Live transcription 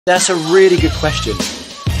That's a really good question.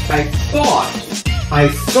 I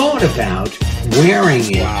thought about wearing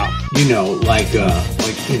it, you know,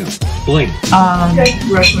 bling.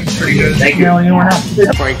 Wrestling's pretty good. Thank you. Anyone else?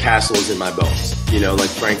 Frank Castle is in my bones. You know, like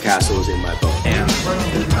Frank Castle is in my bones. And the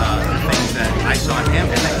things that I saw in him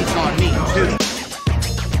and that he saw in me too.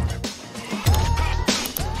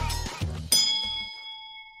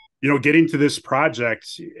 You know, getting to this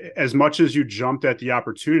project, as much as you jumped at the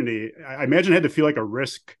opportunity, I imagine it had to feel like a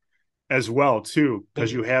risk as well too,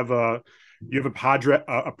 because you have a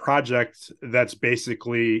project that's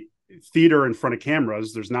basically theater in front of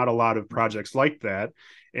cameras. There's not a lot of projects like that,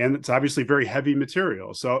 and it's obviously very heavy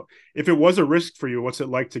material. So, if it was a risk for you, what's it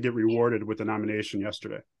like to get rewarded with the nomination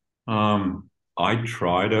yesterday? I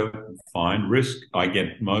try to find risk. I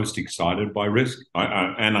get most excited by risk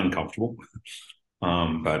and uncomfortable.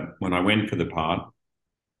 But when I went for the part,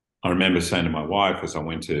 I remember saying to my wife as I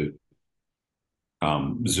went to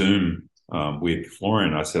Zoom with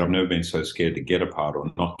Florian, I said, I've never been so scared to get a part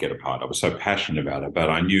or not get a part. I was so passionate about it,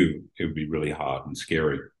 but I knew it would be really hard and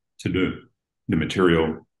scary to do. The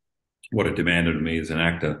material, what it demanded of me as an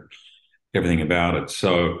actor, everything about it.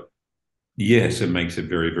 So, yes, it makes it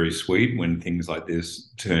very, very sweet when things like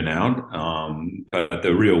this turn out. But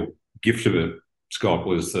the real gift of it, Scott,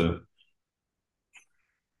 was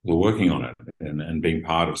we're working on it and being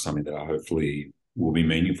part of something that I hopefully will be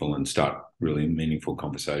meaningful and start really meaningful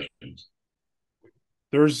conversations.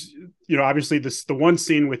 There's, you know, obviously the one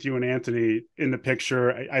scene with you and Anthony in the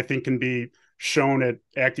picture, I think can be shown at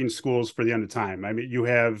acting schools for the end of time. I mean, you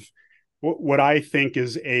have what I think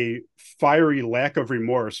is a fiery lack of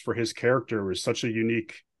remorse for his character was such a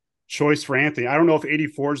unique choice for Anthony. I don't know if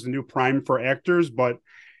 84 is the new prime for actors, but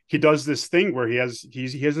he does this thing where he has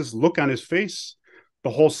this look on his face the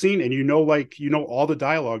whole scene, and you know all the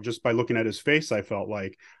dialogue just by looking at his face. I felt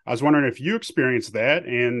like I was wondering if you experienced that,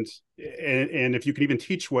 and if you could even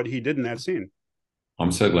teach what he did in that scene.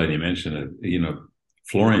 I'm so glad you mentioned it. You know,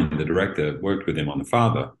 Florian, the director, worked with him on The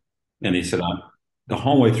Father, and he said the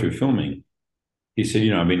whole way through filming, he said, you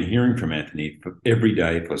know, I've been hearing from Anthony every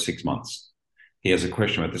day for 6 months. He has a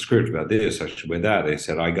question about the script, about this, I should wear that. He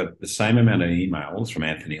said, I got the same amount of emails from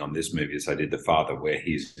Anthony on this movie as I did The Father, where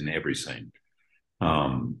he's in every scene.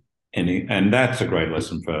 And that's a great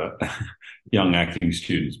lesson for young acting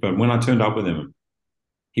students. But when I turned up with him,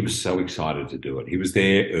 he was so excited to do it. He was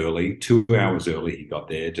there early, 2 hours early. He got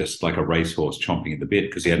there just like a racehorse chomping at the bit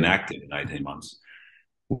because he hadn't acted in 18 months.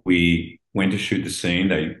 We went to shoot the scene.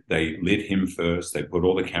 They lit him first. They put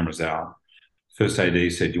all the cameras out. First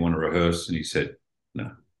AD said, "Do you want to rehearse?" And he said,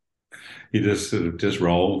 "No." He just sort of just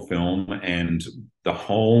roll, film, and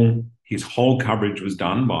his whole coverage was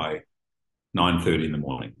done by 9:30 in the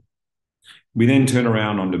morning. We then turned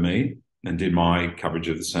around onto me and did my coverage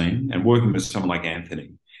of the scene. And working with someone like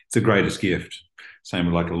Anthony, it's the greatest gift. Same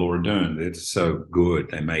with like a Laura Dern. They're so good.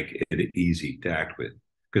 They make it easy to act with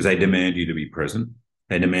because they demand you to be present.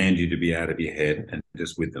 They demand you to be out of your head and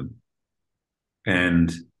just with them.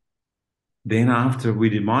 And then after we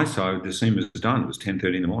did my side, the scene was done. It was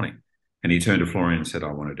 10:30 in the morning. And he turned to Florian and said,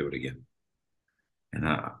 "I want to do it again." And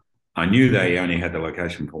I knew they only had the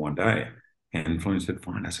location for one day. And Florian said,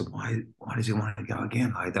 "Fine." I said, why does he want to go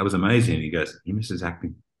again? Like, that was amazing. And he goes, "He misses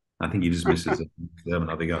acting. I think he just misses it. Have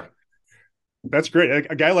another go." That's great.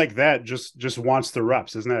 A guy like that just wants the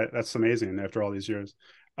reps, isn't that? That's amazing after all these years.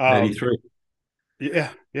 83.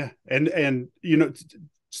 Yeah. And you know,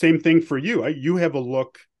 same thing for you. You have a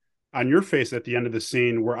look on your face at the end of the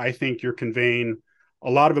scene where I think you're conveying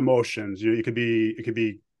a lot of emotions. It could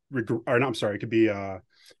be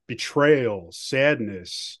betrayal,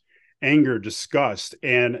 sadness, anger, disgust.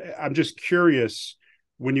 And I'm just curious,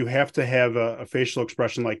 when you have to have a facial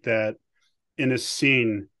expression like that in a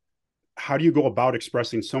scene, how do you go about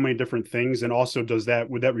expressing so many different things? And also,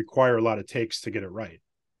 would that require a lot of takes to get it right?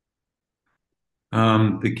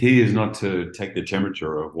 The key is not to take the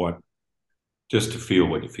temperature of just to feel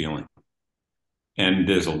what you're feeling. And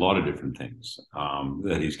there's a lot of different things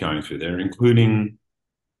that he's going through there, including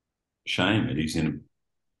shame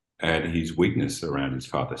at his weakness around his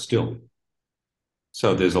father still.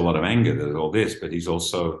 So there's a lot of anger, there's all this, but he's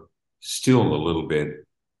also still a little bit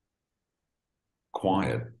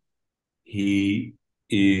quiet. He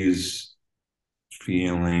is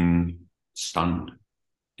feeling stunned.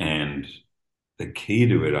 And the key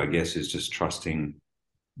to it, I guess, is just trusting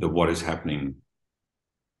that what is happening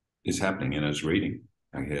and is reading,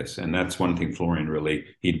 I guess. And that's one thing Florian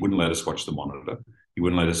he wouldn't let us watch the monitor. He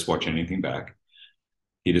wouldn't let us watch anything back.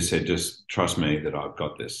 He just said, "Just trust me that I've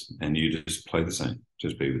got this, and you just play the scene.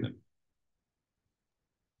 Just be with him."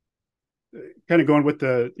 kind of going with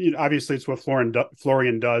the, obviously it's what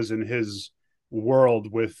Florian does in his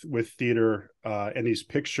world with theater and these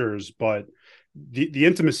pictures, but the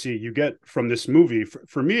intimacy you get from this movie,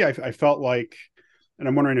 for me, I felt like, and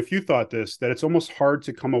I'm wondering if you thought this, that it's almost hard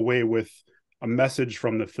to come away with a message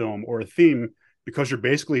from the film or a theme, because you're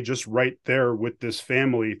basically just right there with this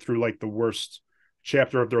family through like the worst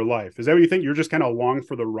chapter of their life. Is that what you think? You're just kind of along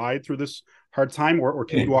for the ride through this hard time, or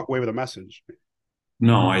can you walk away with a message?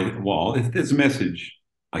 No, well, if there's a message,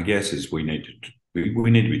 I guess, is we need to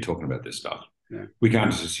be talking about this stuff. Yeah. We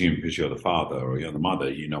can't just assume because you're the father or you're the mother,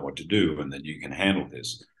 you know what to do and that you can handle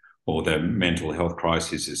this, or the mental health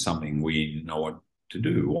crisis is something we know what to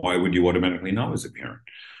do. Why would you automatically know as a parent?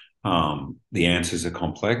 The answers are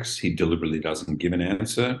complex. He deliberately doesn't give an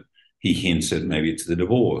answer. He hints at maybe it's the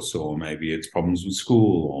divorce, or maybe it's problems with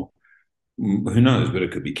school, or who knows, but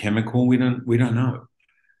it could be chemical. We don't know.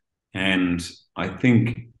 And I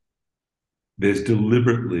think there's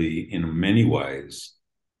deliberately, in many ways,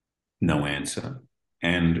 no answer.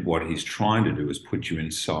 And what he's trying to do is put you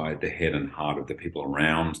inside the head and heart of the people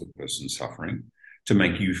around the person suffering, to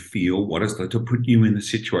make you feel what it's like, to put you in the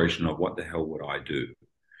situation of what the hell would I do?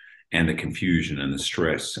 And the confusion and the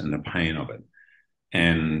stress and the pain of it.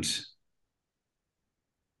 And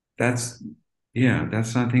that's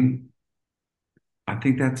I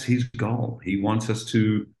think that's his goal. He wants us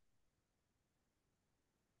to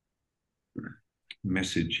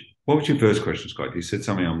message. What was your first question, Scott? You said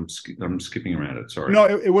something. I'm skipping around it. Sorry. No,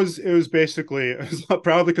 it was basically, it was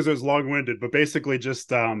probably because it was long winded, but basically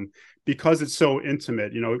just because it's so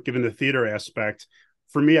intimate, given the theater aspect.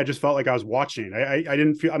 For me, I just felt like I was watching. I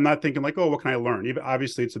didn't feel. I'm not thinking like, oh, what can I learn? Even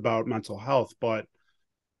obviously, it's about mental health, but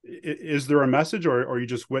is there a message, or are you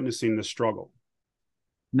just witnessing the struggle?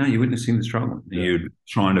 No, you're witnessing the struggle. Yeah. You're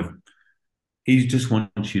trying to. He just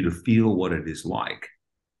wants you to feel what it is like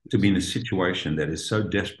to be in a situation that is so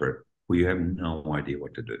desperate where you have no idea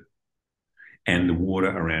what to do. And the water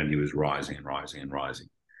around you is rising and rising and rising.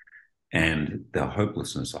 And the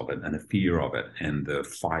hopelessness of it and the fear of it and the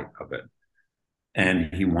fight of it.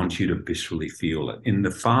 And he wants you to viscerally feel it. In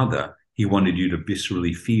The Father, he wanted you to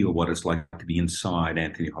viscerally feel what it's like to be inside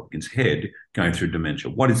Anthony Hopkins' head going through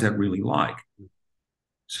dementia. What is that really like?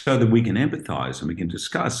 So that we can empathize and we can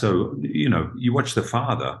discuss. So, you watch The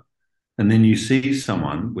Father, and then you see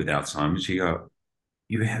someone with Alzheimer's, you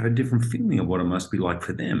have a different feeling of what it must be like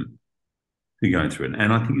for them who are going through it.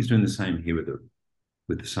 And I think he's doing the same here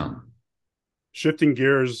with the son. Shifting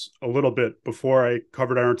gears a little bit, before I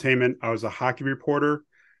covered entertainment, I was a hockey reporter.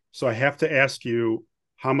 So I have to ask you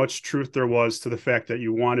how much truth there was to the fact that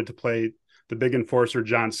you wanted to play the big enforcer,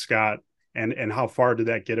 John Scott, and how far did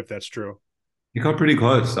that get, if that's true? You got pretty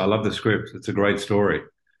close. I love the script. It's a great story.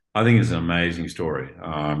 I think it's an amazing story.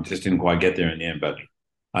 Just didn't quite get there in the end, but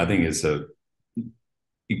I think it's a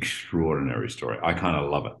extraordinary story. I kind of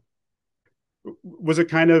love it. Was it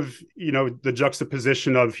kind of, the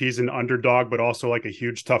juxtaposition of he's an underdog, but also like a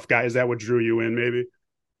huge tough guy? Is that what drew you in, maybe?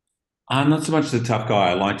 Not so much the tough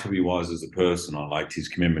guy. I liked who he was as a person. I liked his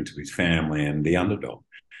commitment to his family and the underdog.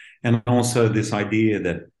 And also this idea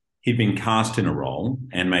that he'd been cast in a role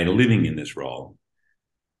and made a living in this role,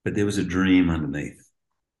 but there was a dream underneath.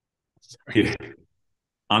 Yeah.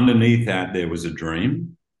 Underneath that, there was a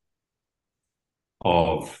dream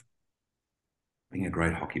of being a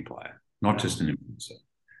great hockey player, not just an influencer,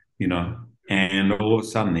 and all of a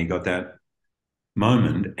sudden he got that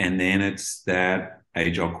moment, and then it's that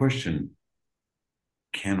age-old question: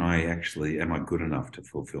 am I good enough to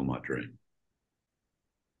fulfill my dream?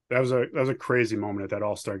 That was a crazy moment at that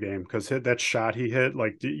All-Star game, because that shot he hit,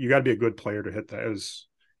 like, you got to be a good player to hit that.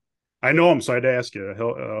 I know him, so I had to ask you.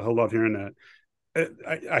 He'll love hearing that.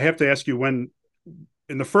 I have to ask you, when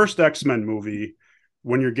in the first X-Men movie,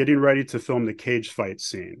 when you're getting ready to film the cage fight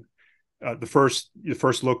scene, the first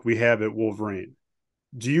look we have at Wolverine,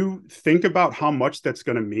 do you think about how much that's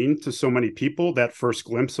going to mean to so many people, that first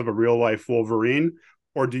glimpse of a real life Wolverine,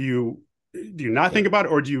 or do you not think about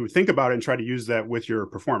it, or do you think about it and try to use that with your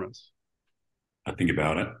performance? I think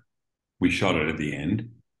about it. We shot it at the end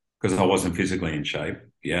because I wasn't physically in shape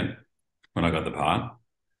yet when I got the part.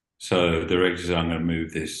 So the director said, I'm going to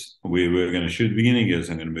move this. We were going to shoot at the beginning, because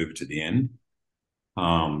I'm going to move it to the end.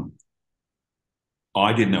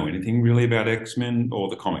 I didn't know anything really about X-Men or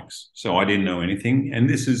the comics. So I didn't know anything. And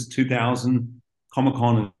this is 2000.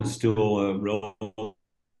 Comic-Con is still a relatively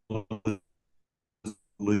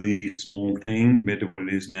small thing compared to what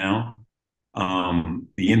it is now.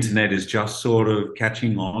 The internet is just sort of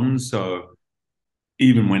catching on. So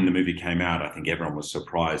even when the movie came out, I think everyone was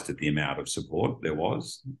surprised at the amount of support there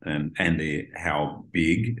was, and how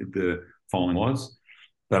big the following was.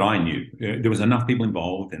 But I knew there was enough people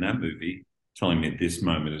involved in that movie telling me this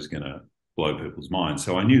moment is going to blow people's minds.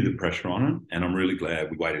 So I knew the pressure on it, and I'm really glad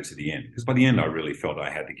we waited to the end, because by the end I really felt I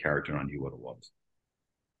had the character and I knew what it was.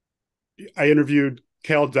 I interviewed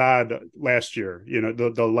Cal Dodd last year, you know,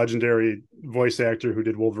 the legendary voice actor who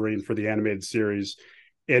did Wolverine for the animated series.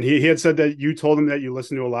 And he had said that you told him that you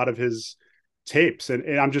listened to a lot of his tapes.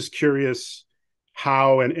 And I'm just curious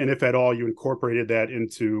how and if at all you incorporated that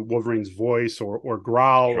into Wolverine's voice or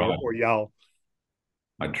growl or yell.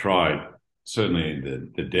 I tried. Certainly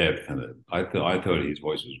the depth and I thought his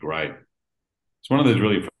voice was great. It's one of those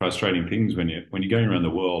really frustrating things when you're going around the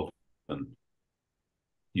world and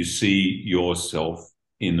you see yourself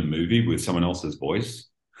in the movie with someone else's voice.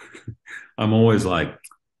 I'm always like,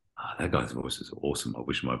 oh, that guy's voice is awesome. I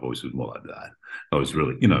wish my voice was more like that. I was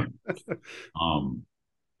really, you know,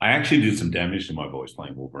 I actually did some damage to my voice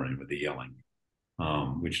playing Wolverine with the yelling,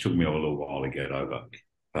 which took me a little while to get over.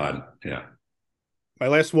 But yeah. My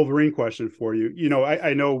last Wolverine question for you. You know,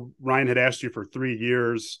 I know Ryan had asked you for 3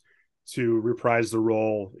 years to reprise the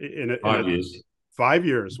role in 5 years. 5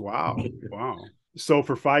 years. Wow. Wow. So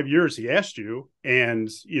for 5 years, he asked you, and,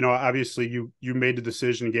 you know, obviously you made the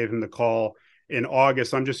decision and gave him the call in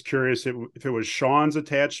August. I'm just curious if it was Sean's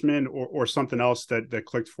attachment or something else that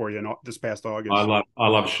clicked for you in this past August. I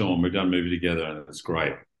love Sean. We've done a movie together and it's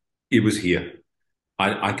great. It was here.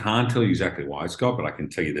 I can't tell you exactly why, Scott, but I can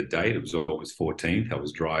tell you the date. It was August 14th. I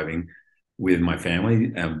was driving with my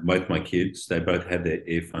family and both my kids. They both had their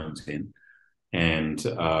earphones in. And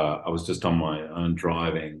I was just on my own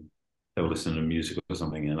driving. They were listening to music or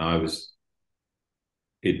something. And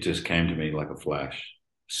it just came to me like a flash.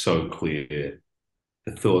 So clear.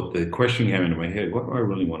 The question came into my head, what do I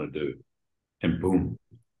really want to do? And boom,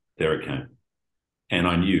 there it came. And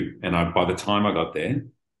I knew. And by the time I got there,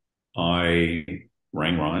 I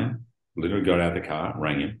rang Ryan, literally got out of the car,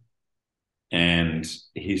 rang him. And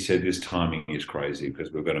he said, this timing is crazy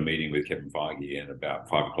because we've got a meeting with Kevin Feige at about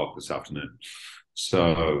 5 o'clock this afternoon.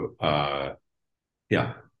 So,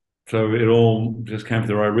 yeah. So it all just came for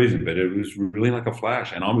the right reason, but it was really like a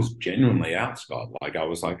flash. And I was genuinely out, Scott. Like, I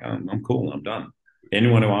was like, I'm cool, I'm done.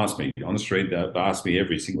 Anyone who asked me on the street, that asked me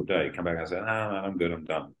every single day, come back and say, no, I'm good, I'm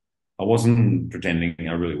done. I wasn't pretending,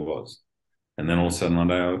 I really was. And then all of a sudden one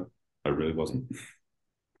day, I really wasn't.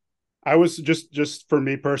 I was just for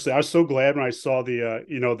me personally, I was so glad when I saw the,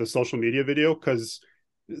 you know, the social media video, because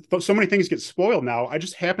so many things get spoiled now. I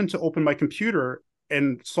just happened to open my computer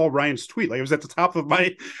and saw Ryan's tweet. Like, it was at the top of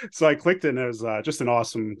my, so I clicked it, and it was just an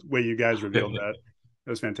awesome way you guys revealed that. It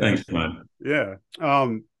was fantastic. Thanks, man. Yeah.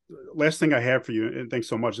 Last thing I have for you, and thanks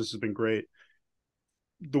so much. This has been great.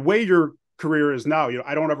 The way your career is now, you know,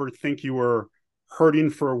 I don't ever think you were hurting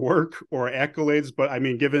for work or accolades, but I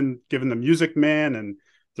mean, given the Music Man and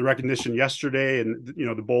the recognition yesterday, and, you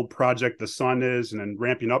know, the bold project The Sun is, and then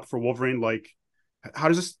ramping up for Wolverine, like, how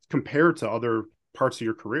does this compare to other parts of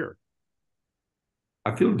your career?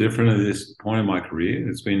 I feel different at this point in my career.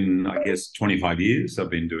 It's been, I guess, 25 years I've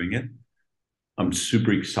been doing it. I'm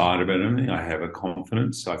super excited about everything. I have a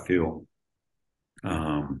confidence. I feel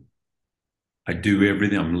I do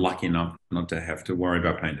everything. I'm lucky enough not to have to worry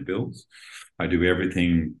about paying the bills. I do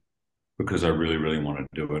everything because I really, really want to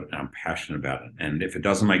do it, and I'm passionate about it. And if it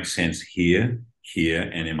doesn't make sense here,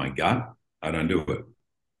 and in my gut, I don't do it.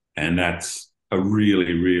 And that's a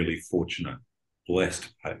really, really fortunate, blessed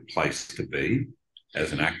place to be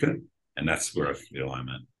as an actor. And that's where I feel I'm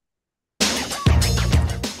at.